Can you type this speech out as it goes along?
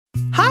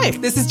Hi,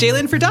 this is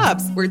Jalen for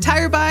Dobbs, where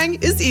tire buying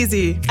is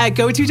easy. At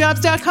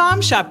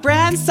GoToDobbs.com, shop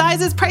brands,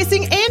 sizes,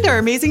 pricing, and our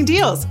amazing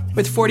deals.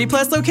 With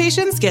 40-plus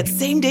locations, get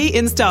same-day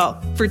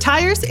install. For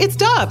tires, it's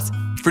Dobbs.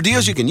 For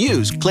deals you can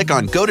use, click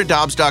on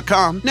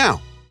GoToDobbs.com now.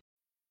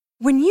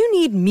 When you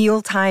need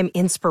mealtime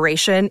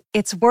inspiration,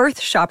 it's worth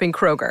shopping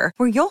Kroger,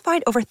 where you'll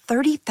find over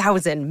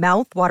 30,000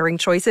 mouth-watering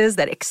choices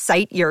that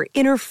excite your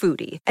inner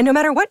foodie. And no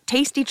matter what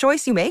tasty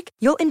choice you make,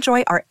 you'll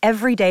enjoy our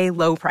everyday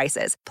low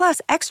prices, plus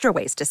extra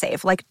ways to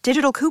save, like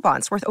digital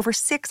coupons worth over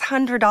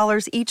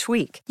 $600 each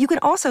week. You can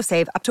also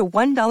save up to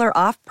 $1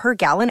 off per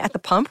gallon at the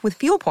pump with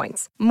fuel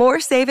points.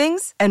 More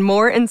savings and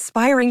more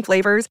inspiring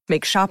flavors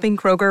make shopping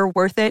Kroger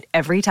worth it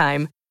every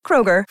time.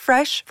 Kroger,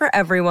 fresh for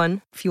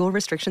everyone. Fuel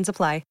restrictions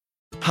apply.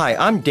 Hi,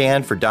 I'm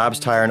Dan for Dobbs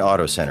Tire and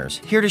Auto Centers,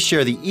 here to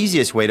share the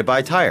easiest way to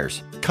buy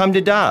tires. Come to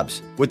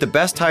Dobbs. With the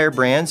best tire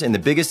brands and the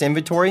biggest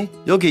inventory,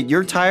 you'll get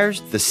your tires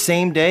the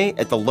same day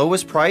at the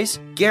lowest price,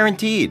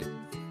 guaranteed.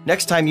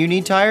 Next time you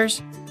need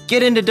tires,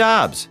 get into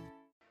Dobbs.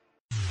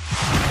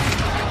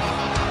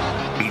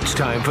 It's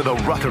time for the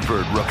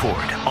Rutherford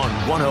Report on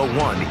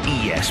 101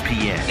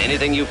 ESPN.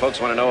 Anything you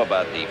folks want to know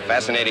about the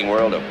fascinating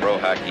world of pro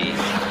hockey,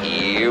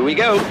 here we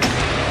go.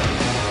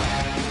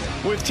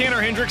 With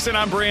Tanner Hendrickson,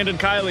 I'm Brandon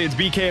Kiley. It's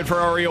BK and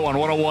Ferrario on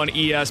 101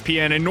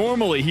 ESPN. And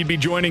normally he'd be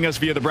joining us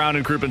via the Brown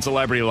and Crouppen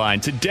Celebrity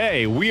Line.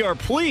 Today, we are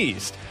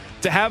pleased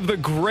to have the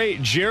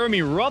great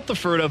Jeremy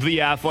Rutherford of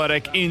The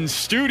Athletic in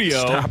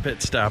studio.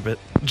 Stop it.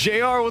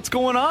 JR, what's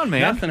going on,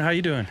 man? Nothing. How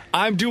you doing?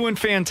 I'm doing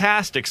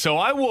fantastic. So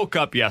I woke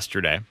up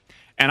yesterday,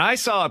 and I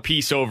saw a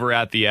piece over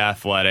at The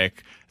Athletic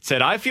that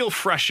said, I feel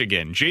fresh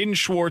again. Jaden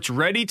Schwartz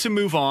ready to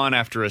move on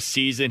after a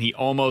season he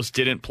almost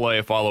didn't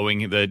play following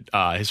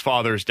his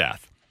father's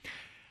death.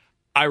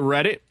 I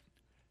read it.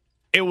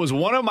 It was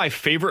one of my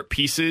favorite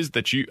pieces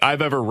that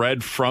I've ever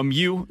read from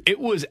you. It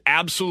was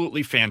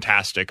absolutely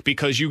fantastic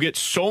because you get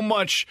so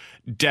much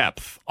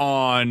depth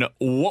on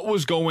what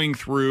was going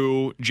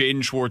through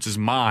Jaden Schwartz's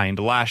mind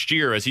last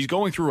year as he's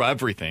going through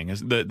everything.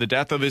 The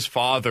death of his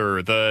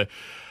father, the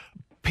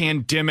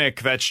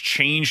pandemic that's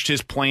changed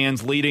his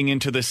plans leading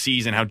into the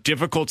season, how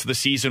difficult the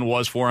season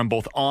was for him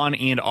both on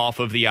and off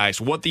of the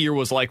ice, what the year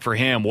was like for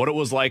him, what it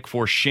was like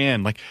for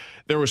Shin.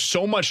 There was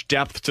so much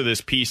depth to this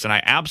piece, and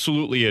I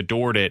absolutely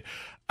adored it.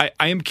 I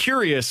am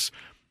curious,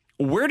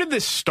 where did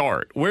this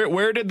start?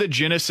 Where did the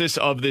genesis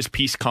of this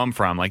piece come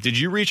from? Did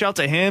you reach out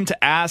to him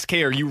to ask,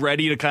 hey, are you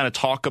ready to kind of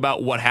talk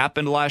about what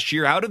happened last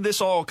year? How did this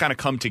all kind of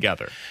come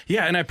together?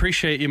 Yeah, and I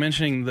appreciate you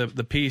mentioning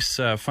the piece,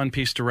 fun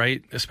piece to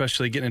write,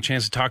 especially getting a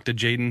chance to talk to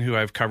Jaden, who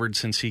I've covered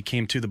since he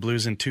came to the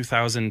Blues in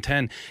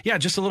 2010. Yeah,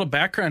 just a little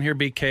background here,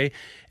 BK,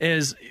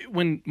 is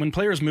when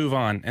players move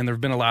on, and there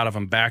have been a lot of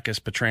them, Backus,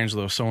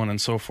 Pietrangelo, so on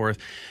and so forth,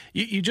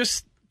 you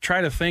just try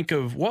to think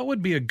of what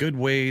would be a good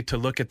way to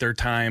look at their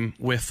time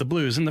with the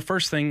Blues. And the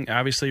first thing,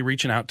 obviously,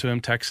 reaching out to him,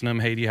 texting him,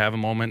 hey, do you have a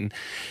moment?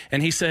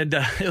 And he said,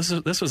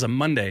 this was a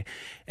Monday.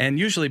 And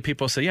usually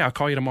people say, yeah, I'll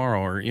call you tomorrow,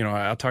 or,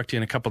 I'll talk to you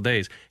in a couple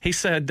days. He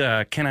said,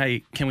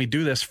 can we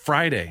do this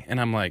Friday? And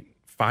I'm like,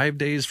 5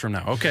 days from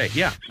now. Okay,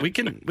 yeah, we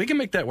can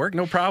make that work,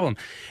 no problem.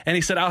 And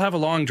he said, I'll have a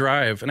long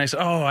drive. And I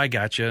said, oh, I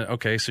got you.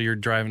 Okay, so you're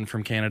driving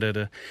from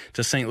Canada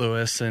to St.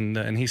 Louis.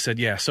 And he said,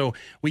 yeah. So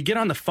we get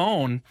on the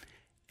phone,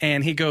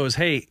 and he goes,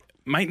 hey,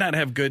 might not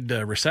have good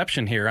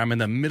reception here. I'm in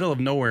the middle of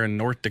nowhere in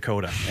North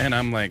Dakota. And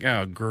I'm like,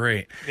 oh,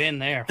 great. Been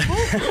there.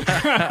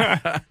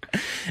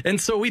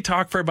 And so we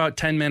talk for about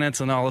 10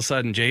 minutes, and all of a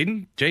sudden,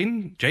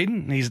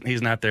 Jaden,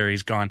 he's not there.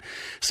 He's gone.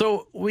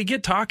 So we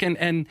get talking,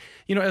 and,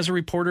 as a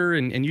reporter,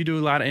 and you do a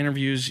lot of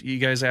interviews, you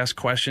guys ask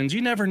questions. You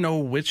never know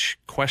which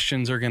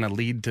questions are going to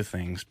lead to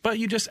things, but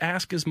you just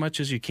ask as much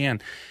as you can.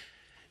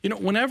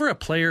 Whenever a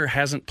player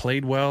hasn't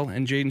played well,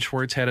 and Jaden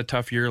Schwartz had a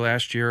tough year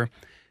last year,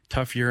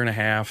 tough year and a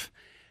half,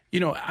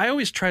 I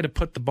always try to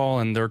put the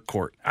ball in their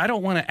court. I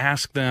don't want to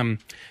ask them,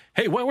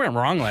 hey, what went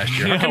wrong last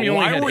year? How come you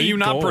only had 8 goals? Why were you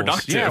not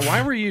productive? Yeah,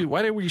 why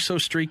were you so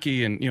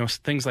streaky, and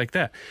things like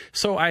that.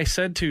 So I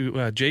said to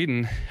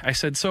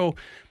Jaden, so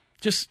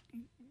just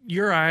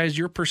your eyes,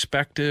 your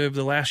perspective,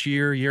 the last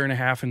year and a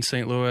half in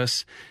St.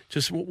 Louis,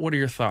 just what are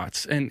your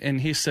thoughts?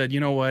 And he said, you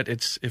know what,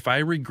 if I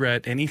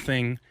regret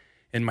anything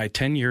in my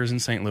 10 years in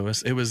St.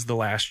 Louis, it was the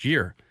last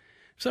year.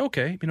 So,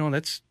 okay,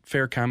 that's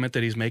fair comment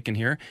that he's making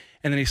here.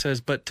 And then he says,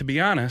 but to be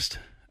honest,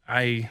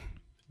 I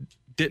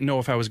didn't know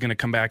if I was going to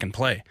come back and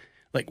play.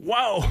 Like,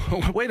 whoa,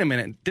 wait a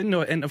minute. Didn't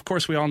know. And, of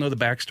course, we all know the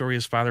backstory.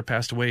 His father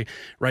passed away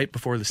right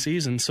before the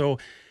season. So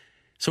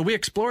we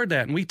explored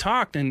that, and we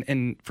talked.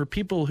 And for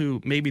people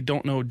who maybe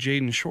don't know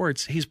Jaden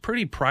Schwartz, he's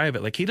pretty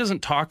private. He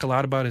doesn't talk a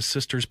lot about his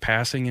sister's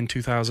passing in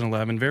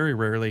 2011, very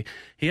rarely.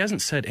 He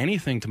hasn't said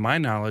anything, to my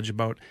knowledge,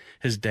 about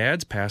his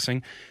dad's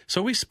passing.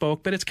 So we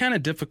spoke, but it's kind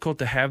of difficult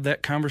to have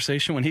that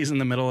conversation when he's in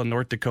the middle of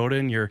North Dakota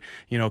and you're,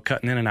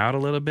 cutting in and out a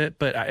little bit.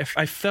 But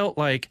I felt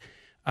like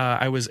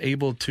I was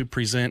able to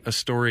present a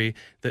story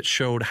that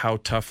showed how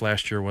tough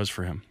last year was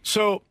for him.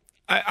 So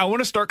I want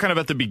to start kind of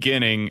at the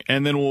beginning,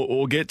 and then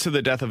we'll get to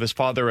the death of his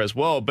father as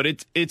well. But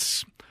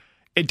it's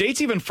it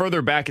dates even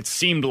further back, it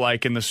seemed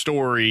like, in the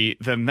story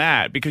than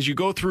that, because you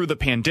go through the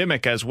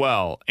pandemic as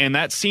well, and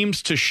that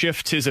seems to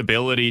shift his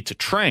ability to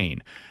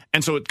train.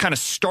 And so it kind of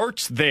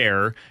starts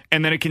there,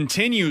 and then it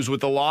continues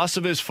with the loss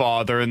of his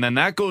father, and then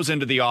that goes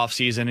into the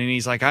offseason, and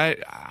he's like, I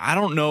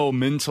don't know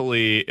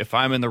mentally if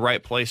I'm in the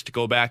right place to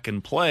go back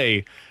and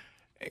play.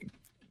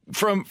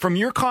 From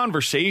your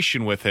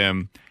conversation with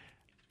him,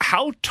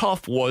 how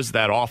tough was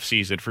that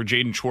offseason for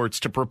Jaden Schwartz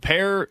to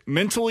prepare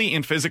mentally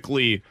and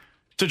physically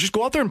to just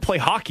go out there and play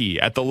hockey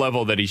at the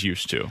level that he's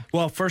used to?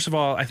 Well, first of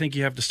all, I think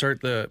you have to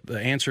start the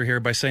answer here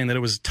by saying that it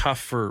was tough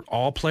for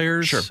all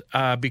players.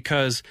 Sure.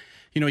 Because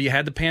you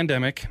had the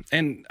pandemic,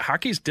 and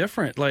hockey's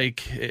different.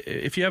 Like,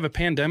 if you have a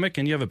pandemic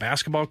and you have a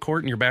basketball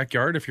court in your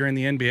backyard, if you're in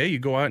the NBA, you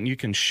go out and you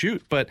can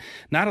shoot. But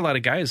not a lot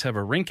of guys have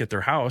a rink at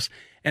their house.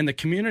 And the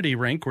community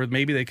rink where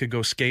maybe they could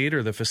go skate,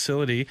 or the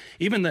facility,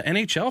 even the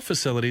NHL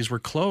facilities were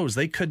closed.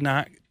 They could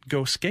not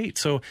go skate.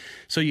 So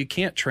you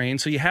can't train.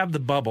 So you have the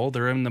bubble.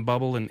 They're in the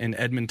bubble in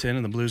Edmonton,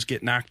 and the Blues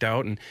get knocked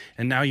out. And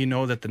now you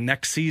know that the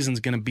next season's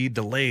going to be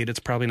delayed. It's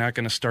probably not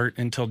going to start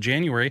until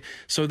January.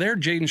 So there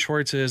Jaden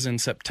Schwartz is in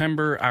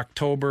September,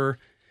 October,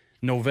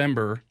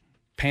 November,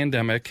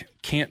 pandemic,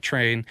 can't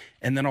train.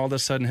 And then all of a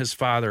sudden his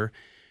father,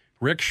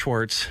 Rick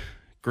Schwartz,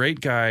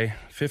 great guy,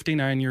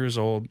 59 years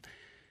old,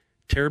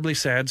 terribly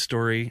sad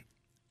story,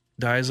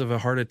 dies of a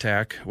heart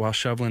attack while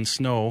shoveling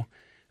snow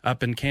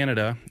up in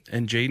Canada,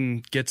 and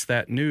Jaden gets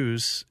that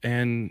news,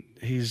 and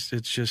he's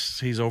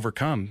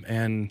overcome.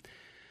 And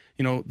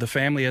the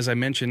family, as I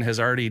mentioned, has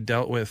already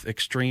dealt with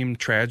extreme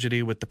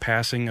tragedy with the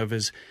passing of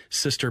his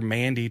sister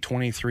Mandy,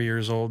 23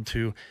 years old,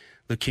 to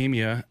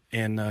leukemia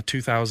in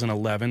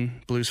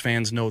 2011. Blues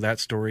fans know that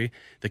story.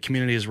 The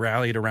community has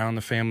rallied around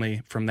the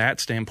family from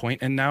that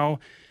standpoint, and now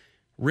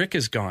Rick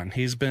is gone.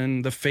 He's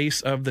been the face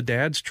of the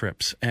dad's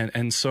trips.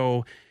 And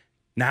so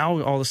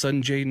now all of a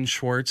sudden Jaden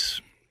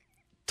Schwartz,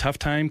 tough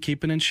time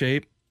keeping in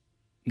shape.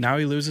 Now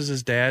he loses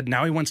his dad.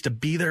 Now he wants to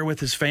be there with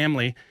his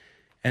family.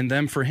 And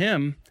then for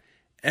him,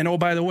 and oh,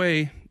 by the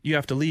way, you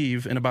have to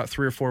leave in about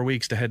 3 or 4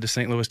 weeks to head to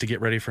St. Louis to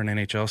get ready for an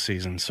NHL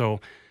season. So,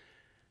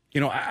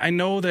 I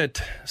know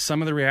that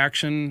some of the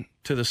reaction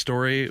to the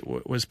story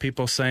was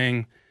people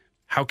saying,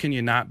 how can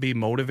you not be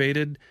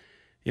motivated?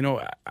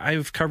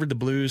 I've covered the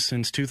Blues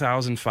since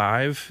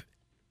 2005.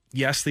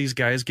 Yes, these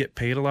guys get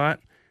paid a lot.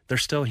 They're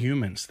still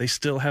humans. They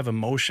still have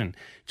emotion,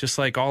 just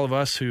like all of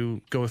us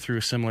who go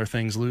through similar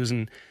things,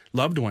 losing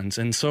loved ones.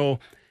 And so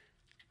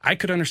I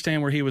could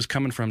understand where he was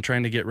coming from,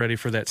 trying to get ready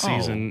for that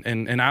season.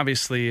 And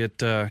obviously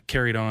it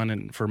carried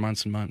on for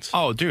months and months.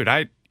 Oh, dude,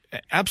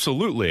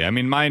 absolutely. I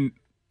mean,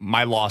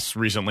 my loss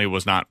recently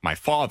was not my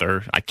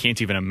father. I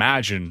can't even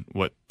imagine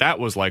what that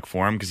was like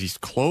for him, because he's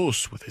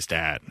close with his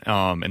dad.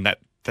 And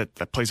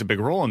that plays a big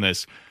role in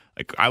this.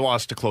 Like, I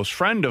lost a close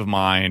friend of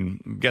mine,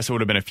 I guess it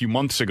would have been a few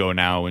months ago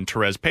now, in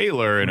Therese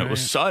Paylor, and It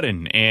was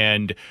sudden,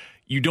 and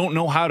you don't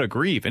know how to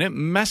grieve, and it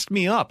messed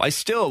me up. I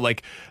still,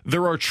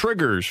 there are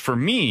triggers for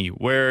me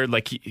where,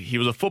 he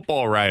was a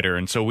football writer,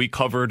 and so we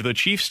covered the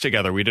Chiefs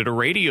together. We did a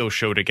radio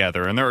show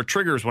together, and there are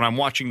triggers when I'm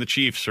watching the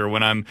Chiefs, or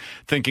when I'm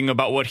thinking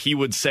about what he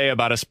would say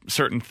about a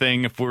certain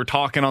thing if we were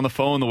talking on the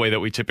phone the way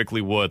that we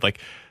typically would.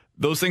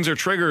 Those things are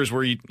triggers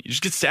where you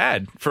just get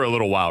sad for a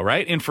little while,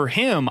 right? And for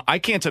him, I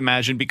can't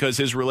imagine, because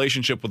his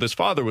relationship with his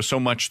father was so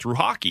much through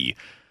hockey,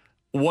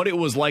 what it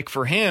was like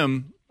for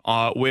him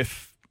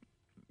with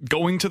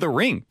going to the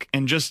rink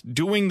and just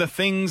doing the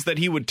things that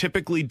he would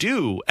typically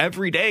do.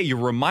 Every day you're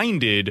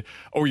reminded,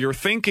 or you're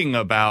thinking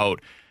about,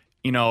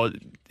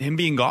 him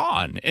being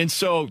gone. And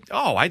so,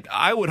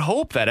 I would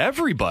hope that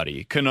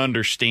everybody can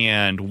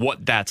understand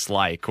what that's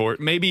like, or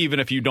maybe even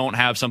if you don't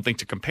have something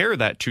to compare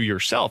that to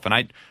yourself. And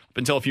up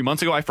until a few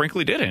months ago, I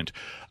frankly didn't.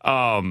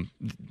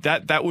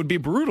 That would be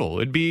brutal.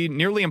 It'd be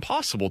nearly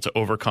impossible to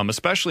overcome,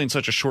 especially in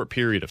such a short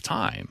period of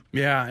time.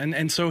 Yeah,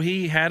 and so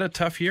he had a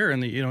tough year,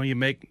 and you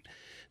make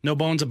no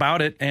bones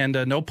about it, and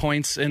no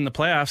points in the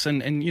playoffs.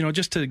 And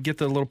just to get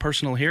the little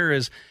personal here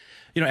is,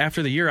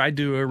 after the year, I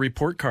do a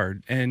report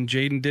card, and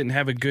Jaden didn't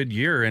have a good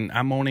year, and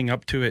I'm owning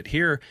up to it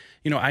here.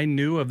 I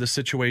knew of the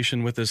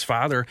situation with his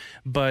father,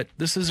 but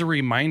this is a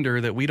reminder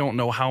that we don't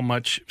know how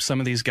much some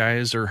of these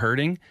guys are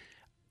hurting.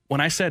 When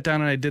I sat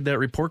down and I did that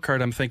report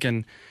card, I'm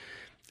thinking,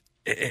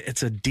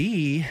 it's a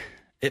D.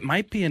 It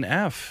might be an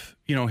F,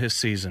 his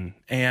season.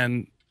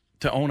 And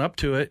to own up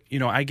to it,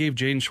 I gave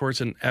Jaden Schwartz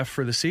an F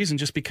for the season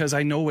just because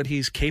I know what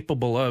he's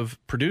capable of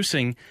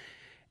producing,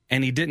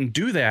 and he didn't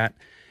do that.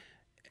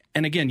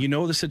 And again,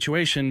 the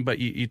situation, but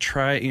you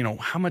try,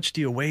 how much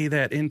do you weigh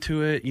that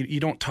into it? You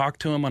don't talk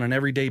to him on an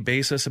everyday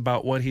basis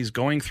about what he's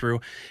going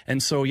through.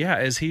 And so, yeah,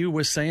 as he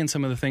was saying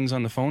some of the things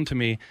on the phone to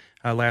me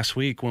last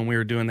week when we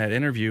were doing that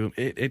interview,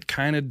 it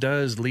kind of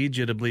does lead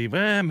you to believe,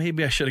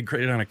 maybe I should have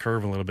graded on a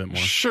curve a little bit more.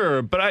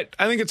 Sure, but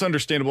I think it's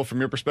understandable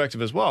from your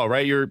perspective as well,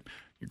 right? You're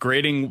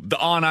grading the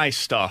on-ice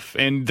stuff,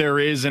 and there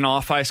is an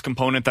off-ice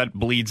component that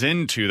bleeds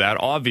into that,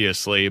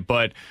 obviously,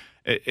 but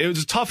it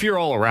was a tough year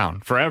all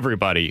around for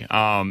everybody,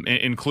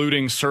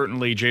 including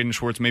certainly Jaden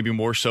Schwartz, maybe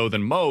more so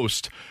than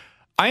most.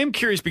 I am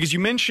curious because you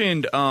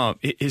mentioned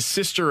his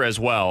sister as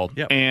well,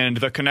 and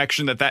the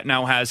connection that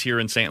now has here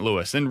in St.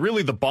 Louis, and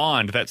really the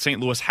bond that St.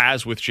 Louis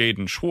has with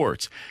Jaden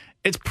Schwartz.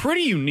 It's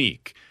pretty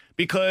unique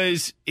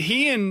because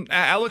he and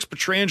Alex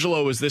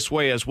Pietrangelo is this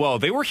way as well.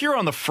 They were here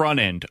on the front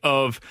end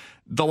of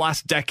the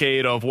last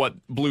decade of what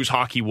Blues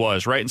hockey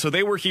was, right? And so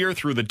they were here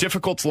through the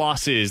difficult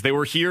losses. They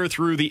were here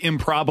through the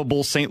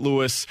improbable St.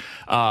 Louis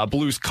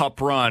Blues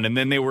Cup run, and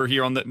then they were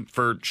here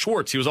for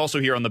Schwartz. He was also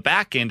here on the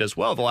back end as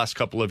well the last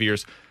couple of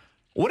years.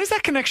 What is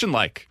that connection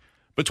like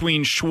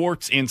between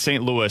Schwartz and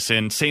St. Louis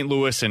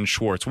and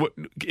Schwartz?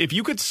 If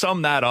you could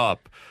sum that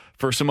up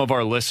for some of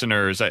our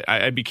listeners,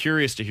 I'd be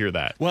curious to hear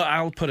that. Well,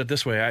 I'll put it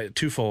this way,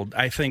 twofold.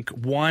 I think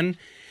one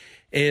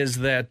is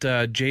that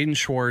Jaden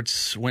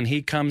Schwartz, when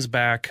he comes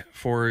back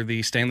for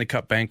the Stanley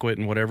Cup banquet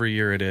in whatever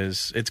year it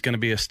is, it's going to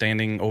be a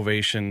standing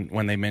ovation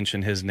when they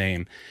mention his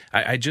name.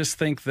 I just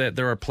think that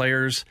there are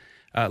players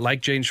like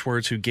Jaden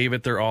Schwartz who gave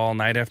it their all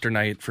night after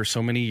night for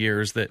so many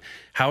years that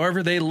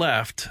however they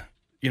left,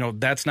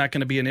 that's not going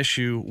to be an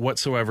issue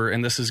whatsoever.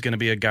 And this is going to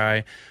be a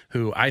guy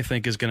who I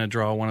think is going to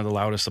draw one of the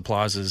loudest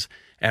applauses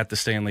at the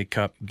Stanley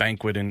Cup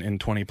banquet in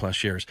 20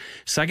 plus years.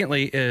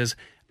 Secondly is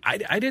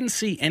I didn't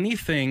see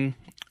anything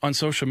on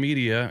social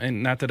media,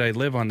 and not that I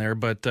live on there,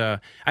 but I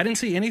didn't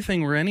see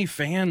anything where any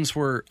fans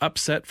were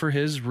upset for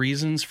his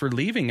reasons for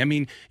leaving. I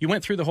mean, you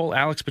went through the whole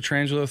Alex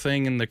Pietrangelo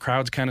thing, and the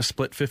crowd's kind of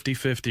split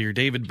 50-50, or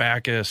David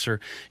Backes, or,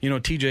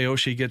 TJ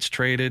Oshie gets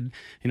traded.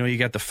 You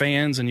got the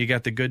fans, and you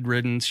got the good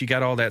riddance. You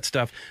got all that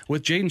stuff.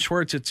 With Jaden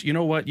Schwartz, it's, you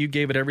know what? You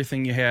gave it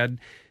everything you had.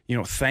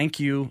 Thank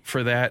you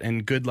for that,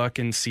 and good luck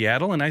in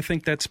Seattle. And I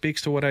think that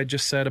speaks to what I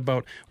just said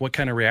about what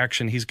kind of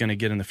reaction he's going to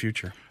get in the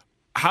future.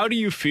 How do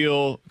you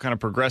feel kind of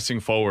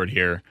progressing forward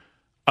here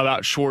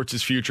about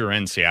Schwartz's future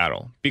in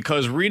Seattle?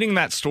 Because reading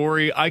that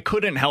story, I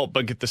couldn't help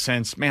but get the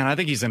sense, man, I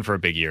think he's in for a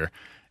big year.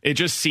 It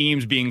just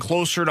seems being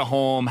closer to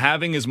home,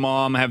 having his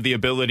mom have the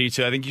ability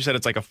to, I think you said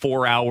it's like a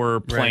 4-hour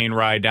plane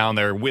ride down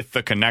there with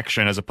the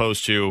connection as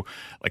opposed to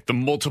like the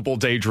multiple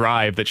day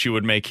drive that she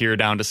would make here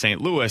down to St.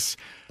 Louis.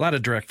 A lot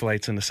of direct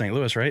flights into St.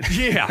 Louis, right?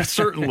 Yeah,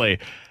 certainly.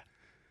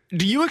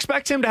 Do you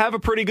expect him to have a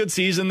pretty good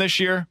season this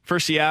year for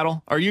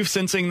Seattle? Are you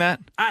sensing that?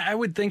 I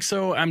would think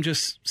so. I'm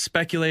just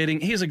speculating.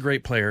 He's a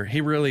great player.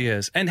 He really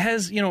is. And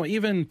has,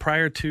 even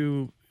prior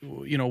to,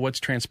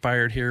 what's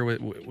transpired here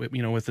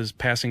with his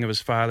passing of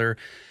his father,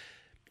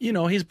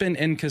 he's been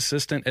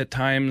inconsistent at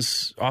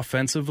times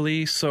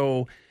offensively.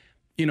 So,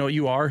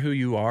 you are who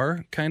you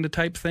are kind of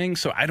type thing.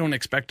 So I don't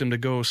expect him to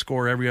go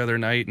score every other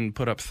night and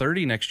put up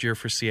 30 next year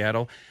for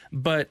Seattle.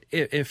 But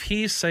if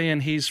he's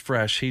saying he's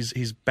fresh,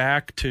 he's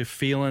back to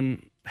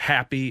feeling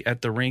happy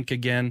at the rink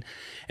again.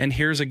 And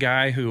here's a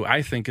guy who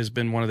I think has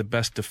been one of the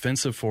best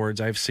defensive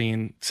forwards I've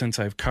seen since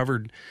I've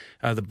covered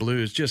the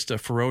Blues, just a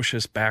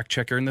ferocious back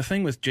checker. And the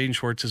thing with Jaden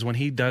Schwartz is when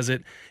he does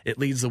it, it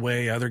leads the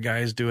way. Other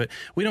guys do it.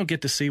 We don't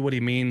get to see what he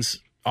means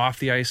off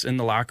the ice in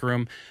the locker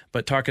room,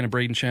 but talking to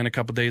Braden Chen a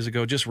couple days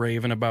ago, just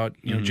raving about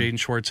Jaden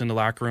Schwartz in the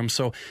locker room.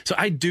 So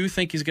I do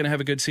think he's going to have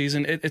a good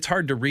season. It's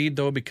hard to read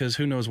though, because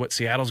who knows what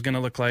Seattle's going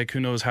to look like? Who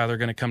knows how they're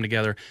going to come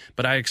together?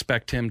 But I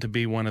expect him to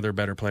be one of their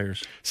better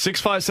players.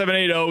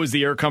 65780 is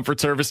the Air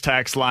Comfort Service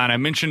text line. I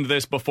mentioned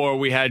this before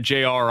we had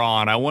JR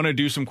on. I want to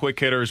do some quick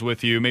hitters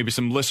with you, maybe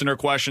some listener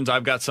questions.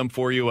 I've got some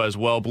for you as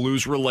well,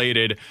 Blues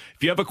related.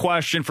 If you have a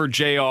question for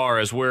JR,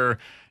 as we're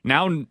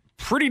now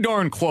pretty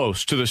darn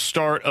close to the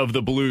start of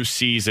the Blues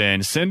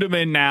season, send them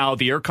in now.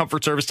 The Air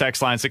Comfort Service text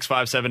line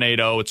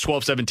 65780. It's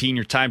 1217.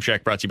 Your time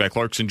check brought to you by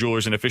Clarkson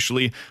Jewelers, an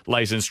officially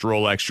licensed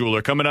Rolex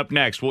jeweler. Coming up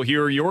next, we'll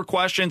hear your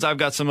questions. I've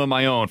got some of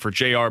my own for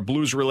JR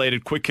Blues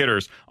related quick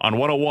hitters on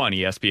 101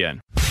 ESPN.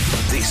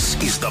 This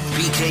is the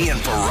BK and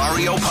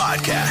Ferrario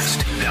podcast.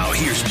 Now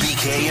here's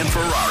BK and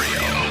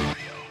Ferrario.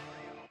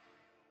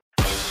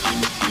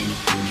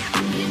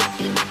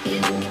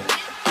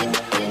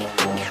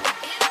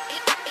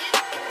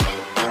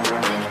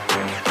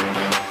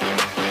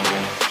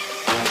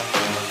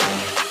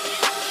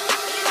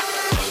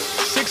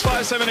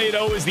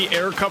 65780 is the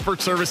Air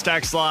Comfort Service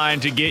text line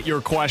to get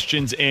your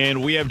questions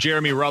in. We have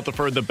Jeremy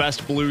Rutherford, the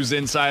best Blues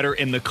insider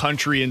in the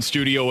country, in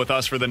studio with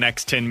us for the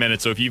next 10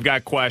 minutes. So if you've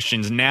got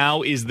questions,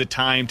 now is the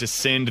time to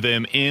send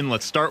them in.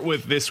 Let's start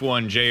with this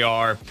one,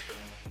 JR.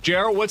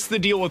 JR, what's the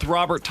deal with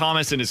Robert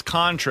Thomas and his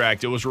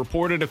contract? It was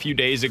reported a few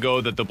days ago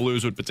that the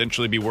Blues would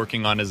potentially be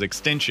working on his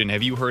extension.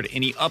 Have you heard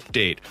any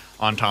update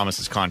on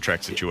Thomas's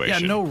contract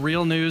situation? Yeah, no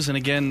real news. And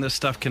again, this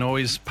stuff can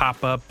always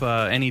pop up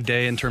any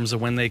day in terms of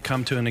when they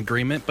come to an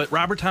agreement. But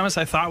Robert Thomas,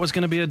 I thought, was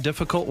going to be a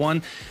difficult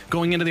one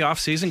going into the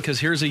offseason,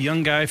 because here's a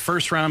young guy,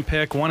 first-round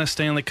pick, won a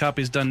Stanley Cup.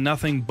 He's done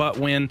nothing but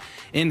win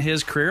in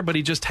his career, but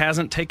he just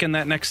hasn't taken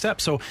that next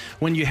step. So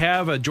when you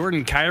have a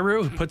Jordan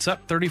Kyrou who puts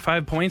up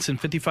 35 points in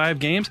 55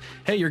 games,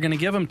 hey, you're going to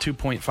give him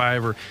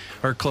 2.5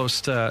 or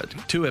close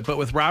to it. But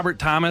with Robert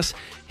Thomas,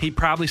 he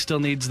probably still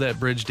needs that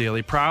bridge deal.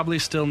 He probably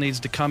still needs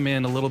to come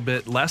in a little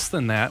bit less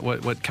than that,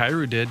 what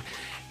Kyrou did.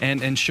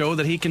 and show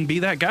that he can be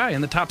that guy in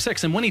the top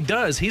 6. And when he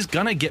does, he's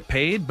going to get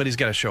paid, but he's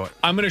got to show it.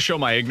 I'm going to show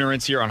my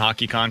ignorance here on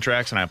hockey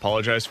contracts, and I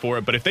apologize for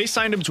it. But if they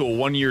signed him to a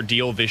 1-year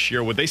deal this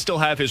year, would they still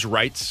have his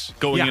rights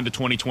going into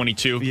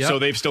 2022? Yep. So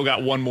they've still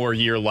got 1 more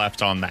year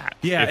left on that.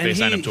 Yeah, if they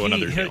sign him to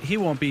another deal. He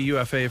won't be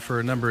UFA for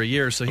a number of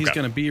years, so he's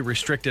going to be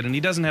restricted. And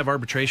he doesn't have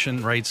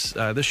arbitration rights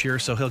this year,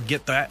 so he'll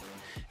get that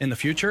in the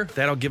future.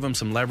 That'll give him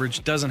some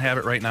leverage. Doesn't have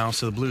it right now,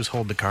 so the Blues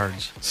hold the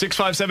cards.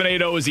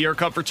 65780 is the Air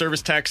Comfort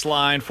Service text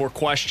line for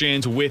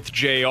questions with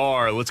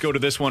JR. Let's go to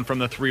this one from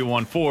the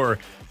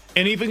 314.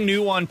 Anything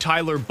new on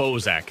Tyler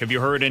Bozak? Have you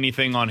heard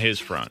anything on his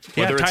front,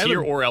 whether it's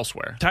here or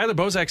elsewhere? Tyler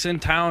Bozak's in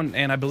town,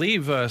 and I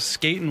believe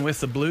skating with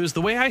the Blues.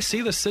 The way I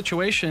see the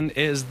situation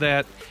is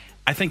that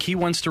I think he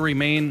wants to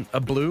remain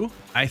a Blue.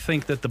 I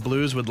think that the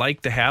Blues would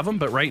like to have him,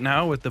 but right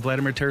now with the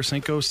Vladimir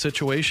Tarasenko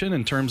situation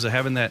in terms of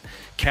having that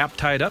cap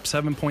tied up,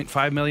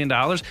 $7.5 million,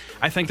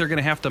 I think they're going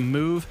to have to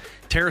move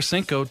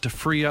Tarasenko to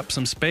free up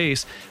some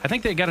space. I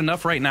think they got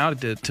enough right now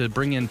to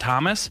bring in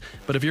Thomas,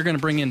 but if you're going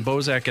to bring in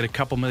Bozak at a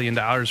couple $1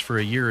 million for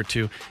a year or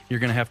two, you're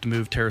going to have to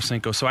move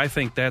Tarasenko. So I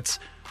think that's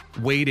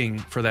waiting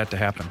for that to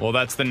happen. Well,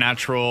 that's the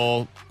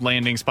natural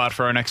landing spot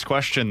for our next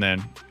question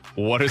then.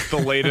 What is the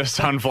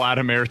latest on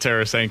Vladimir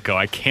Tarasenko?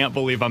 I can't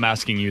believe I'm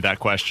asking you that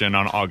question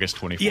on August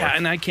 24th. Yeah,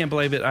 and I can't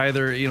believe it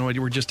either. You know,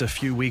 we're just a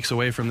few weeks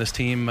away from this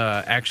team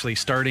actually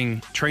starting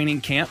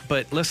training camp.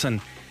 But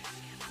listen,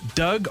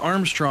 Doug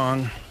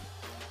Armstrong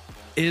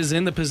is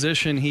in the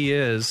position he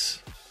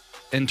is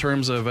in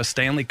terms of a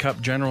Stanley Cup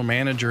general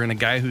manager and a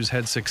guy who's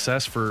had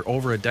success for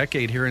over a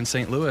decade here in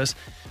St. Louis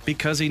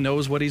because he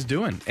knows what he's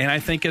doing. And I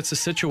think it's a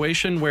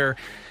situation where,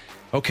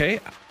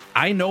 okay,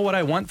 I know what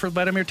I want for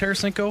Vladimir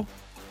Tarasenko.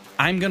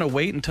 I'm going to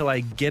wait until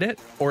I get it,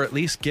 or at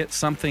least get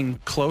something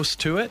close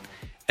to it.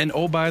 And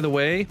oh, by the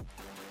way,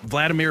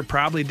 Vladimir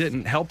probably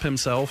didn't help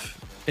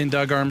himself in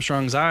Doug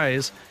Armstrong's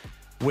eyes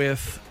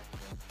with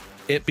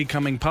it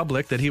becoming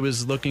public that he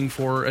was looking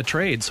for a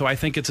trade. So I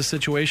think it's a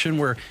situation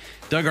where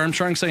Doug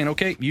Armstrong's saying,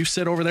 okay, you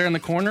sit over there in the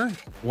corner.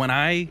 When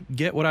I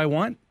get what I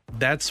want,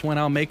 that's when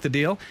I'll make the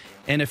deal.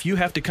 And if you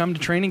have to come to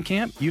training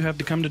camp, you have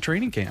to come to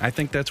training camp. I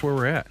think that's where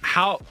we're at.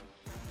 I'm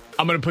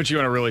going to put you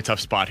in a really tough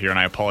spot here, and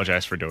I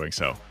apologize for doing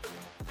so.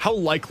 How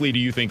likely do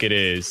you think it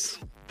is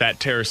that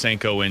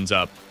Tarasenko ends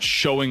up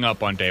showing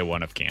up on day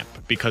 1 of camp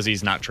because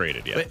he's not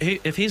traded yet? But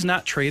if he's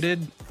not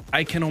traded,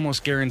 I can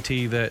almost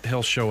guarantee that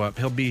he'll show up.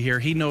 He'll be here.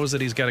 He knows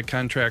that he's got a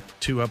contract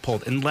to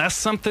uphold. Unless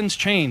something's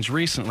changed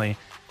recently,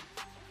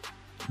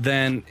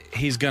 then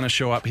he's going to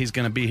show up. He's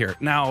going to be here.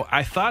 Now,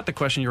 I thought the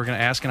question you were going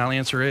to ask, and I'll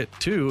answer it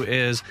too,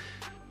 is,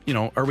 you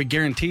know, are we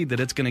guaranteed that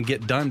it's going to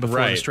get done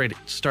before the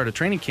start of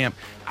training camp?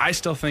 I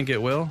still think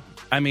it will.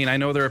 I mean, I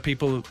know there are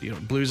people, you know,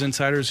 Blues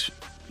insiders,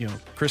 you know,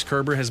 Chris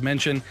Kerber has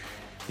mentioned,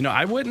 you know,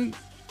 I wouldn't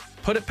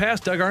put it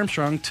past Doug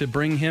Armstrong to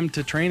bring him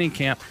to training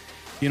camp.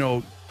 You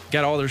know,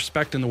 got all the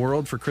respect in the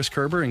world for Chris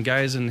Kerber and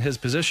guys in his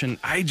position.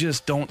 I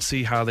just don't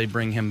see how they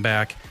bring him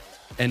back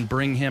and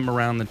bring him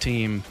around the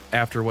team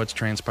after what's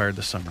transpired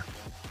this summer.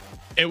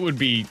 It would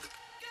be,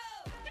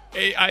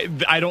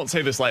 I don't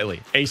say this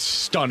lightly, a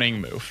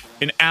stunning move.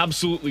 An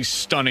absolutely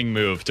stunning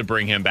move to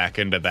bring him back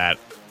into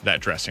that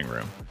dressing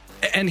room.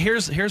 And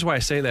here's why I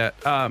say that.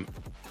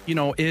 You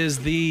know, is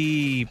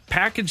the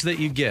package that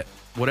you get,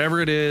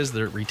 whatever it is,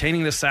 the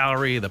retaining the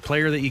salary, the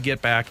player that you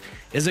get back,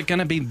 is it going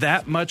to be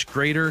that much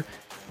greater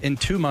in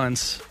 2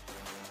 months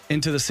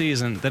into the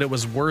season that it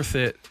was worth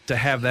it to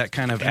have that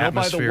kind of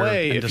atmosphere? By the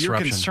way, and if you're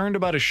concerned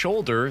about his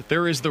shoulder,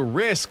 there is the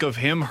risk of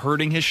him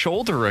hurting his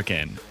shoulder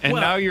again. And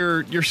now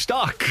you're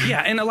stuck.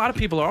 Yeah, and a lot of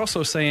people are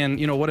also saying,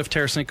 you know, what if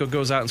Tarasenko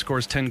goes out and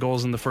scores 10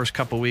 goals in the first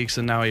couple weeks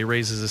and now he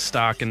raises his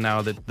stock and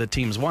now that the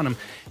team's won him?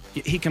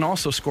 He can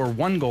also score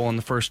 1 goal in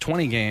the first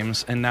 20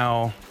 games and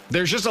now...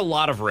 There's just a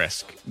lot of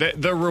risk.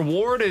 The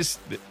reward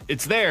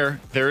it's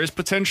there. There is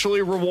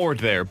potentially reward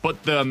there.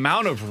 But the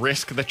amount of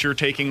risk that you're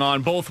taking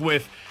on, both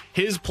with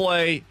his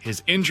play,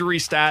 his injury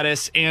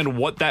status, and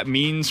what that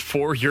means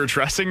for your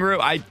dressing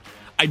room, I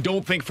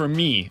don't think, for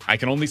me, I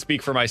can only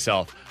speak for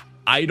myself,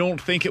 I don't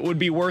think it would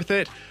be worth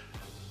it.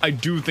 I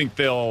do think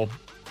they'll,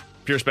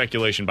 pure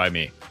speculation by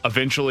me,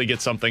 eventually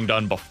get something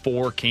done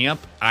before camp.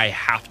 I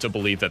have to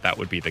believe that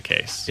would be the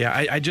case. Yeah,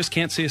 I just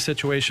can't see a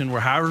situation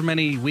where however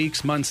many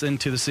weeks, months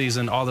into the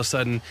season, all of a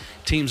sudden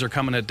teams are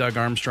coming at Doug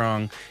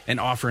Armstrong and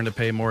offering to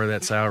pay more of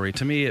that salary.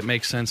 To me, it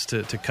makes sense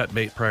to cut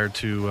bait prior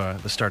to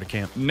the start of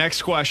camp.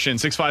 Next question,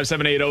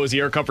 65780 is the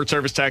Air Comfort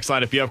Service text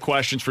line. If you have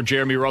questions for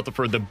Jeremy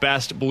Rutherford, the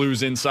best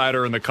Blues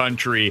insider in the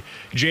country.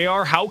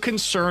 JR, how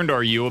concerned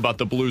are you about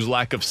the Blues'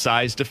 lack of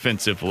size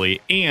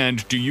defensively?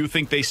 And do you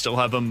think they still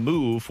have a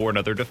move for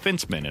another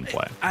defenseman in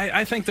play?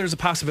 I think there's a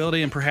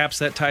possibility, and perhaps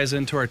that ties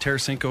into our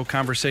Tarasenko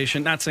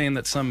conversation. Not saying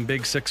that some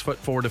big 6'4"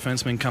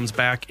 defenseman comes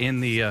back in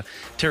the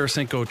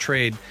Tarasenko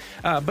trade,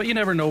 but you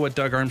never know what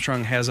Doug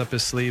Armstrong has up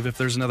his sleeve if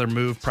there's another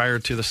move prior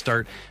to the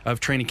start of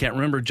training camp.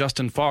 Remember,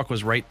 Justin Falk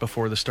was right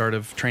before the start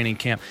of training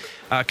camp.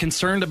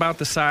 Concerned about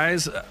the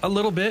size a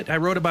little bit. I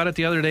wrote about it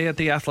the other day at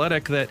The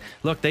Athletic that,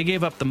 look, they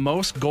gave up the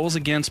most goals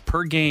against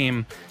per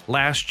game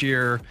last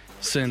year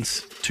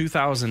since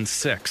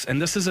 2006.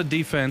 And this is a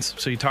defense,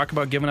 so you talk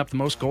about giving up the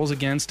most goals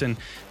against in,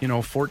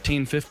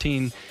 14,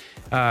 15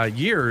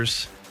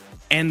 years,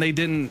 and they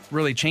didn't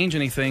really change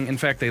anything. In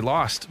fact, they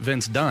lost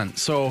Vince Dunn.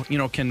 So,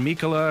 can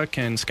Mikkola,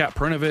 can Scott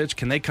Perunovich,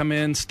 can they come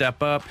in,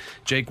 step up?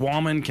 Jake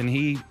Wallman, can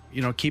he,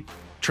 keep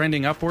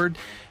trending upward?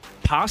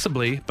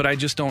 Possibly, but I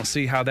just don't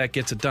see how that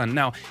gets it done.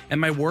 Now,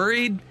 am I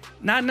worried?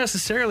 Not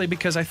necessarily,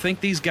 because I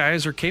think these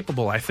guys are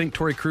capable. I think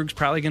Torrey Krug's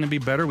probably going to be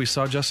better. We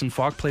saw Justin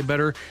Falk play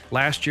better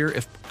last year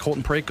if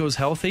Colton Parayko's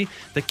healthy.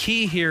 The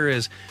key here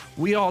is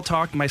we all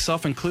talked,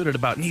 myself included,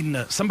 about needing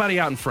somebody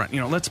out in front.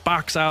 Let's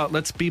box out.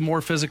 Let's be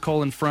more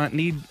physical in front.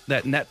 Need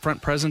that net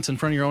front presence in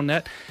front of your own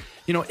net.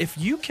 If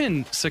you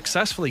can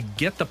successfully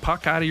get the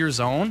puck out of your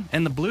zone,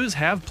 and the Blues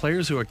have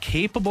players who are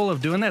capable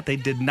of doing that. They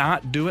did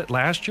not do it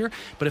last year,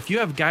 but if you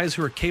have guys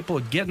who are capable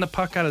of getting the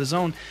puck out of the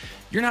zone,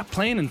 you're not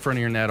playing in front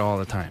of your net all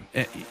the time.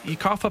 You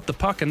cough up the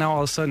puck, and now all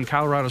of a sudden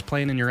Colorado's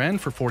playing in your end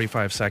for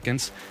 45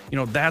 seconds.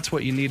 That's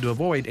what you need to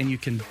avoid, and you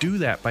can do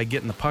that by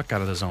getting the puck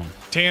out of the zone.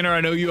 Tanner, I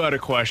know you had a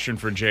question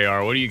for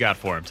JR. What do you got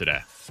for him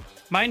today?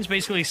 Mine's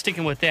basically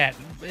sticking with that,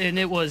 and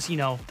it was,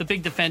 the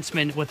big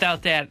defenseman.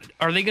 Without that,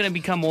 are they going to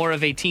become more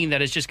of a team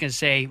that is just going to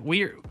say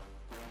we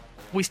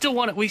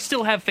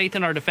still have faith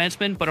in our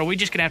defensemen, but are we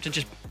just going to have to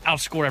just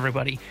outscore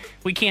everybody?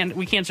 We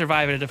can't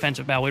survive at a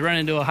defensive battle. We run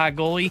into a hot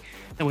goalie,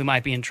 then we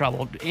might be in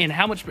trouble. And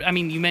how much? I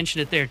mean, you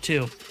mentioned it there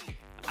too.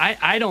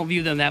 I don't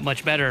view them that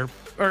much better.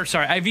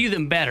 I view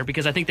them better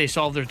because I think they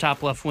solve their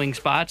top left wing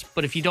spots.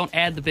 But if you don't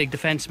add the big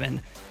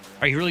defenseman,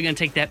 are you really going to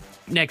take that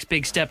next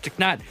big step to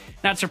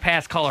not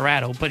surpass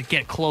Colorado, but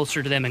get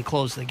closer to them and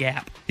close the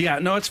gap? Yeah,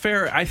 no, it's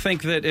fair. I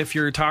think that if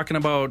you're talking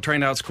about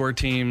trying to outscore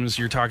teams,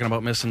 you're talking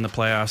about missing the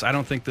playoffs. I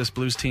don't think this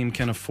Blues team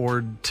can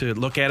afford to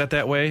look at it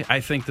that way. I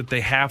think that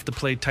they have to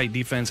play tight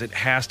defense. It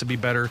has to be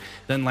better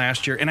than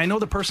last year. And I know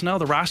the personnel,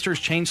 the roster has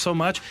changed so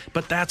much,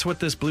 but that's what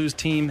this Blues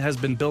team has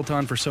been built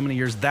on for so many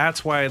years.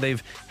 That's why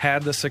they've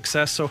had the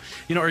success. So,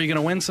 are you going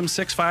to win some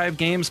 6-5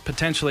 games?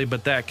 Potentially,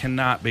 but that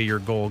cannot be your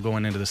goal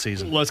going into the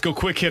season. Let's go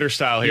quick hitter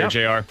style here,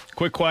 JR.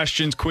 Quick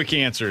questions, quick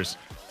answers.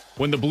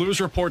 When the Blues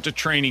report to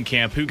training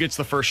camp, who gets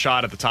the first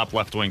shot at the top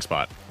left wing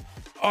spot?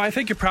 Oh, I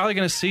think you're probably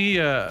going to see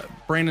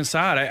Brandon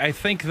Saad. I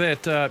think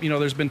that,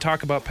 there's been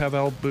talk about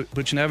Pavel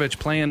Buchnevich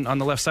playing on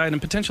the left side,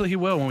 and potentially he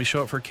will when we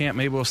show up for camp.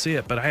 Maybe we'll see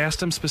it. But I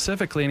asked him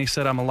specifically, and he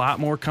said, I'm a lot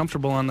more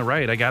comfortable on the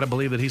right. I got to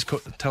believe that he's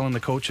telling the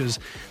coaches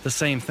the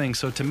same thing.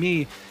 So to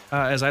me,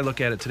 as I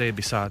look at it today, it'd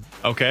be Saad.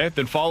 Okay,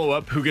 then follow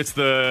up. Who gets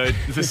the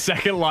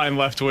second line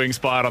left wing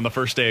spot on the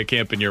first day of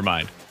camp in your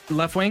mind?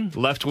 Left wing?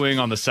 Left wing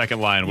on the second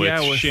line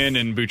with Shin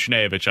and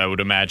Buchnevich, I would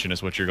imagine,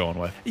 is what you're going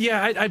with.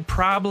 Yeah, I'd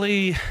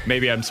probably...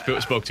 Maybe I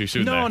spoke too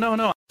soon No.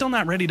 there. Still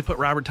not ready to put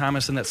Robert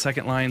Thomas in that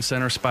second line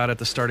center spot at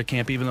the start of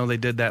camp, even though they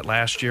did that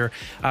last year.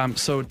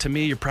 So to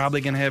me, you're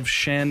probably going to have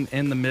Shin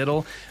in the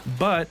middle.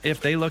 But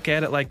if they look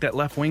at it like that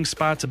left wing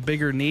spot's a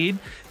bigger need,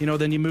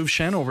 then you move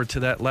Shin over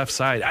to that left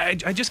side.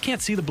 I just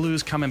can't see the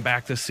Blues coming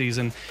back this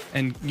season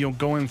and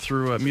going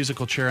through a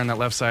musical chair on that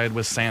left side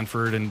with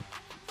Sanford and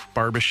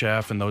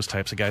Barbashev and those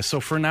types of guys. So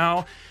for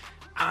now,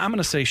 I'm going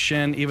to say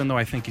Shin, even though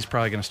I think he's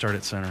probably going to start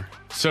at center.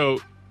 So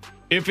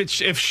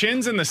if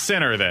Shin's in the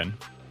center, then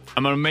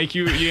I'm going to make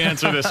you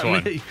answer this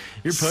one.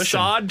 You're pushing.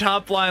 Saad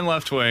top line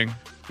left wing,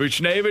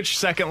 Buchnevich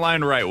second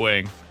line right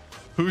wing.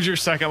 Who's your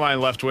second line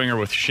left winger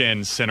with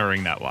Shin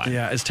centering that line?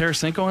 Yeah, is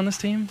Tarasenko on this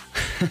team?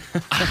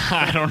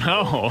 I don't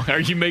know. Are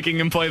you making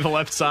him play the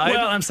left side?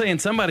 Well, I'm saying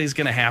somebody's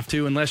going to have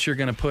to, unless you're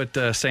going to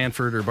put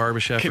Sanford or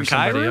Barbashev or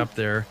somebody up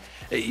there.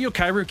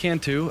 Kyrou can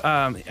too.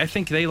 I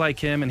think they like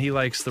him, and he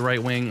likes the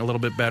right wing a little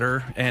bit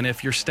better. And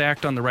if you're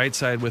stacked on the right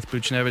side with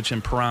Buchnevich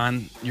and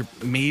Perron, you're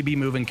maybe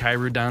moving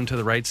Kyrou down to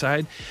the right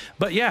side.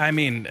 But yeah,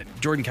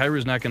 Jordan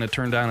Kyrou's not going to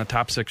turn down a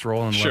top six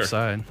role on the left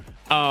side.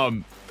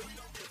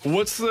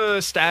 What's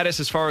the status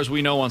as far as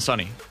we know on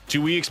Sonny?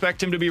 Do we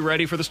expect him to be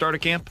ready for the start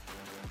of camp?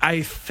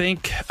 I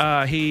think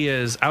he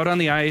is out on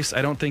the ice.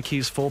 I don't think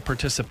he's full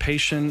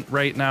participation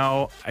right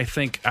now. I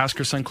think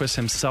Oscar Sundqvist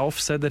himself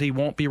said that he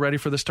won't be ready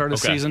for the start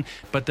of the season,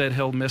 but that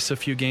he'll miss a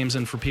few games.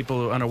 And for people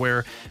who are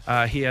unaware,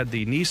 he had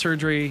the knee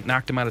surgery,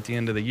 knocked him out at the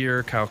end of the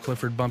year. Kyle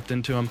Clifford bumped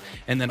into him.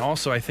 And then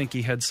also I think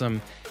he had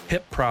some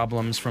hip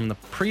problems from the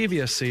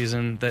previous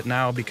season that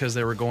now, because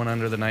they were going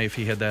under the knife,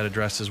 he had that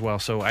addressed as well.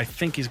 So I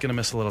think he's going to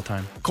miss a little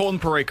time. Colton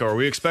Parayko, are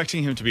we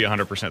expecting him to be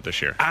 100%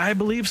 this year? I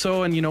believe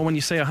so. And, when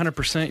you say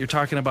 100%, you're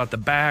talking about the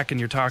back, and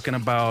you're talking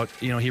about,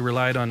 he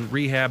relied on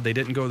rehab. They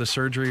didn't go the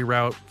surgery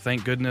route,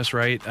 thank goodness,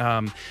 right?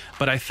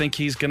 But I think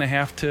he's going to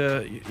have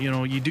to,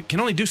 can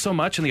only do so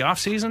much in the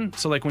offseason.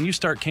 So, like, when you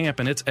start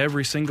camp and it's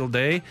every single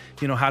day,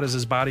 how does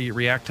his body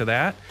react to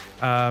that?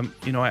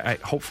 I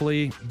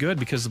hopefully good,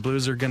 because the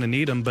Blues are going to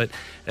need him. But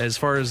as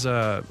far as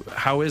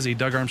how is he,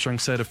 Doug Armstrong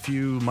said a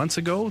few months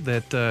ago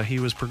that he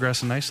was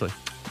progressing nicely.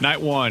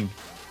 Night one.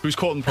 Who's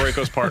Colton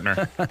Parayko's partner?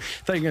 I thought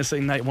you were going to say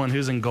night one,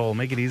 who's in goal.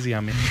 Make it easy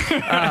on me.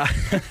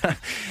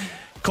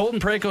 Colton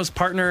Parayko's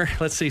partner,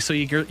 let's see. So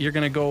you're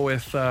going to go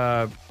with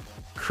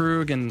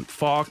Krug and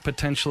Falk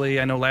potentially.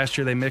 I know last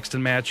year they mixed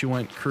and matched. You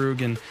went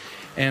Krug and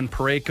and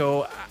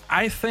Parayko.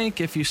 I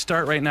think if you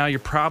start right now, you're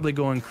probably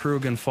going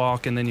Krug and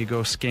Falk, and then you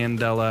go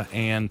Scandella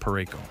and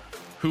Parayko.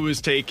 Who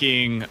is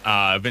taking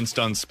Vince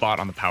Dunn's spot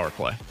on the power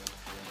play?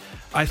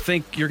 I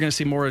think you're going to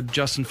see more of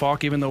Justin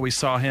Falk, even though we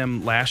saw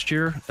him last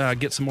year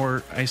get some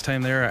more ice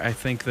time there. I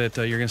think that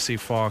you're going to see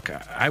Falk,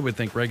 I would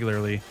think,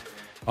 regularly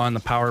on the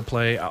power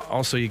play.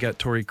 Also, you got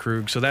Torrey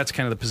Krug. So that's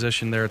kind of the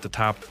position there at the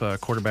top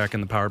quarterback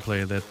in the power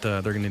play that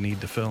they're going to need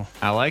to fill.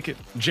 I like it.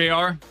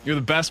 JR, you're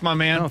the best, my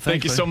man. Oh,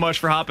 Thank you so much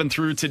for hopping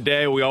through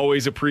today. We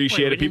always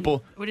appreciate it.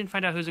 We didn't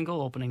find out who's in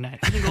goal opening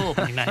night. Who's in goal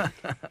opening night?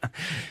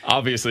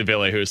 Obviously,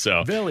 Billy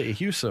Huso. Billy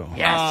Huso.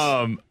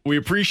 Yes. We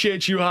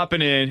appreciate you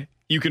hopping in.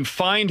 You can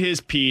find his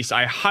piece.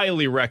 I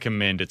highly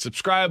recommend it.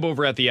 Subscribe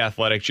over at The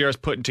Athletic. JR's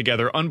putting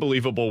together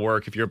unbelievable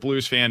work. If you're a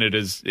Blues fan,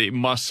 it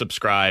must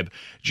subscribe.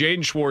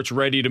 Jaden Schwartz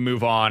ready to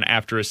move on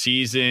after a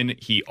season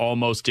he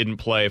almost didn't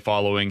play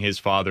following his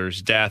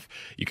father's death.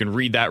 You can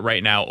read that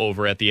right now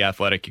over at The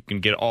Athletic. You can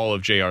get all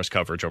of JR's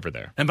coverage over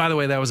there. And by the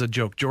way, that was a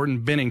joke.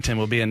 Jordan Binnington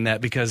will be in net,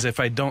 because if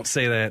I don't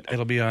say that,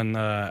 it'll be on,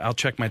 I'll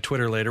check my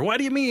Twitter later. What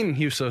do you mean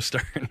Huso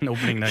starting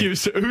opening night?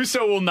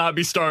 Huso will not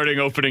be starting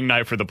opening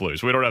night for the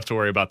Blues. We don't have to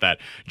worry about that.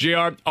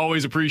 JR,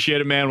 always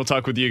appreciate it, man. We'll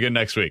talk with you again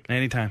next week.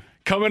 Anytime.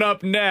 Coming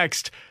up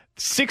next,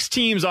 6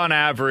 teams on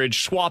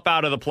average swap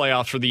out of the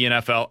playoffs for the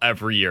NFL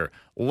every year.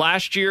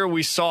 Last year,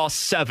 we saw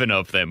 7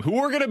 of them. Who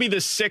are going to be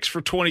the 6 for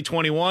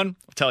 2021? I'll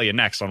tell you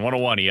next on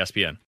 101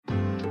 ESPN.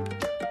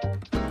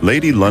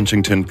 Lady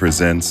Lunchington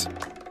presents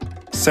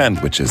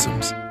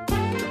Sandwichisms.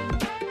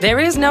 There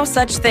is no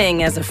such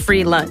thing as a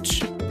free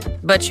lunch,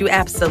 but you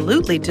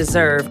absolutely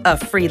deserve a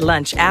free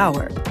lunch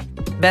hour.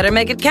 Better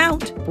make it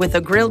count with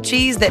a grilled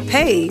cheese that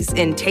pays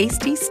in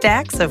tasty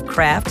stacks of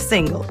Kraft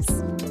Singles.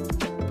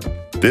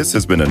 This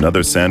has been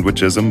another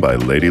Sandwichism by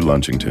Lady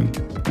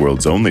Lunchington,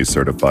 world's only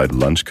certified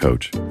lunch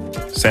coach.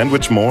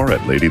 Sandwich more at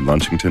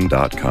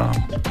ladylunchington.com.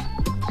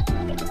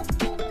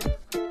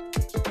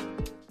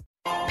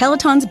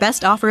 Peloton's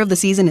best offer of the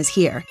season is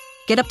here.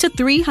 Get up to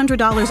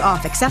 $300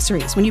 off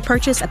accessories when you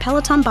purchase a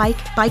Peloton bike,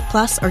 Bike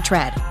Plus, or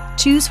Tread.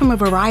 Choose from a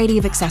variety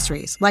of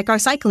accessories, like our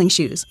cycling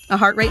shoes, a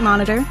heart rate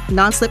monitor,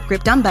 non-slip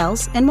grip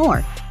dumbbells, and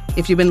more.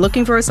 If you've been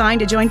looking for a sign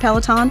to join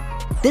Peloton,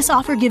 this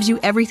offer gives you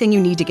everything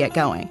you need to get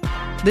going.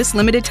 This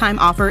limited time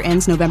offer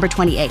ends November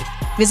 28th.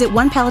 Visit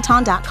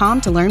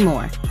onepeloton.com to learn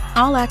more.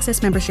 All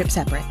access membership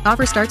separate.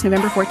 Offer starts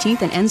November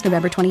 14th and ends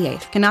November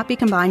 28th. Cannot be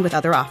combined with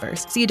other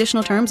offers. See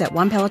additional terms at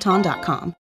onepeloton.com.